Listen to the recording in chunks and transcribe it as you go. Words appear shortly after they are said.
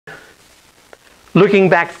looking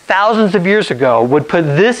back thousands of years ago, would put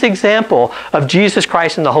this example of Jesus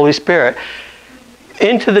Christ and the Holy Spirit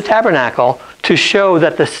into the tabernacle to show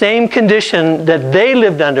that the same condition that they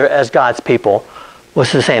lived under as God's people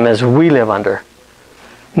was the same as we live under.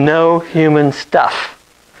 No human stuff.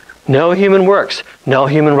 No human works. No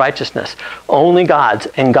human righteousness. Only God's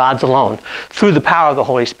and God's alone through the power of the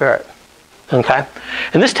Holy Spirit. Okay?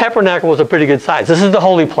 And this tabernacle was a pretty good size. This is the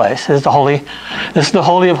holy place. This is the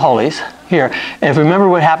Holy of Holies here. And if you remember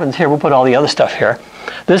what happens here, we'll put all the other stuff here.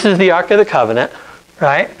 This is the Ark of the Covenant,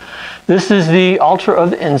 right? This is the altar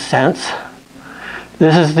of the incense.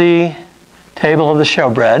 This is the table of the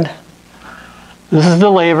showbread. This is the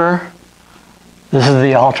laver. This is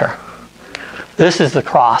the altar. This is the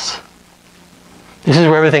cross. This is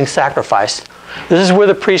where everything's sacrificed. This is where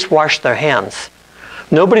the priests wash their hands.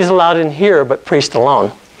 Nobody's allowed in here but priest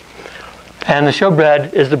alone. And the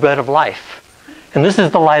showbread is the bread of life. And this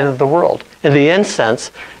is the light of the world. And the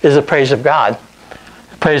incense is the praise of God.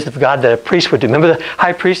 The praise of God that a priest would do. Remember the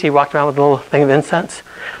high priest? He walked around with a little thing of incense.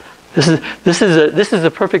 This is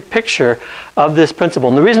a perfect picture of this principle.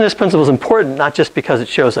 And the reason this principle is important, not just because it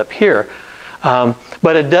shows up here,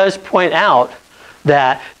 but it does point out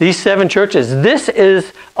that these 7 churches, this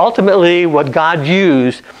is ultimately what God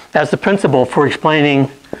used as the principle for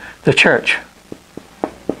explaining the church.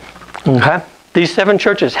 Okay? These 7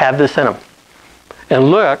 churches have this in them.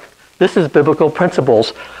 And look, this is biblical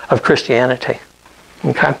principles of Christianity.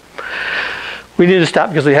 Okay? We need to stop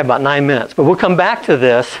because we have about 9 minutes. But we'll come back to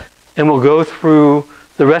this and we'll go through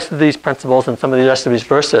the rest of these principles and some of the rest of these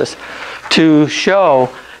verses to show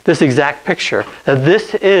this exact picture, that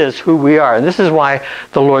this is who we are. And this is why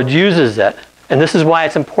the Lord uses it. And this is why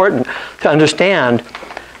it's important to understand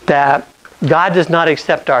that God does not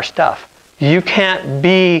accept our stuff. You can't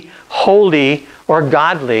be holy or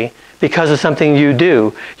godly because of something you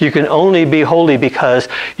do. You can only be holy because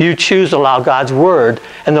you choose to allow God's Word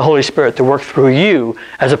and the Holy Spirit to work through you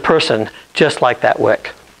as a person, just like that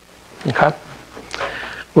wick. Okay?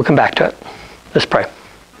 We'll come back to it. Let's pray.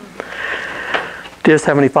 Dearest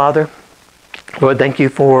Heavenly Father, Lord, thank you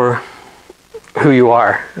for who you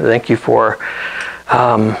are. Thank you for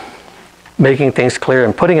making things clear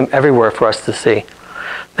and putting them everywhere for us to see.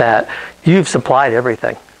 That you've supplied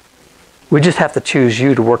everything. We just have to choose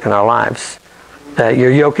you to work in our lives. That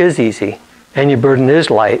your yoke is easy and your burden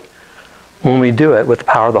is light when we do it with the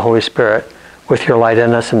power of the Holy Spirit, with your light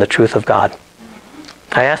in us and the truth of God.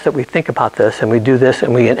 I ask that we think about this and we do this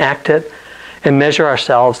and we enact it and measure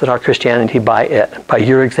ourselves and our Christianity by it, by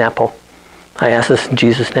your example. I ask this in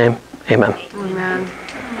Jesus' name. Amen. Amen.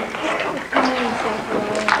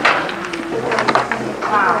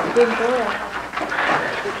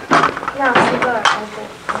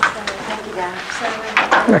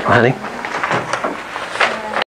 Welcome, honey.